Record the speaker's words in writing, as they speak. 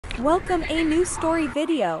Welcome a new story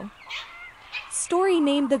video. Story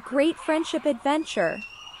named The Great Friendship Adventure.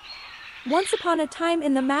 Once upon a time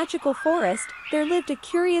in the magical forest, there lived a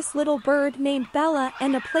curious little bird named Bella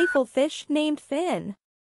and a playful fish named Finn.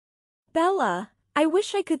 Bella, I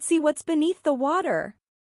wish I could see what's beneath the water.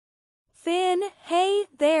 Finn, hey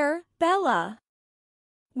there, Bella.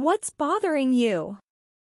 What's bothering you?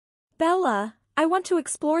 Bella, I want to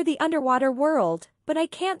explore the underwater world, but I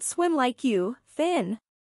can't swim like you, Finn.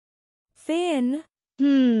 Finn,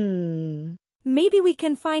 maybe we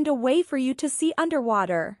can find a way for you to see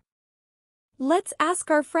underwater. Let's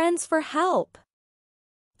ask our friends for help.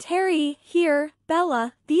 Terry, here,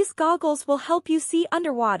 Bella, these goggles will help you see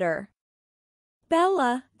underwater.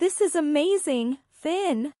 Bella, this is amazing,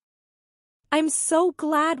 Finn. I'm so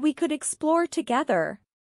glad we could explore together.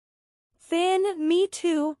 Finn, me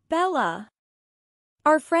too, Bella.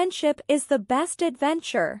 Our friendship is the best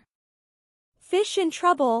adventure. Fish in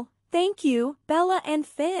trouble, thank you, Bella and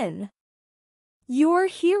Finn. You're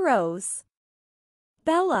heroes.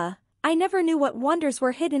 Bella, I never knew what wonders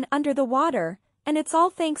were hidden under the water, and it's all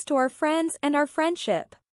thanks to our friends and our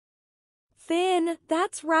friendship. Finn,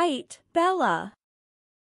 that's right, Bella.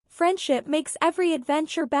 Friendship makes every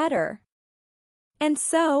adventure better. And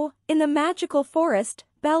so, in the magical forest,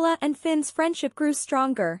 Bella and Finn's friendship grew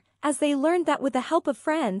stronger, as they learned that with the help of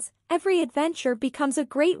friends, every adventure becomes a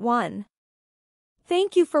great one.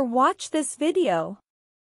 Thank you for watching this video.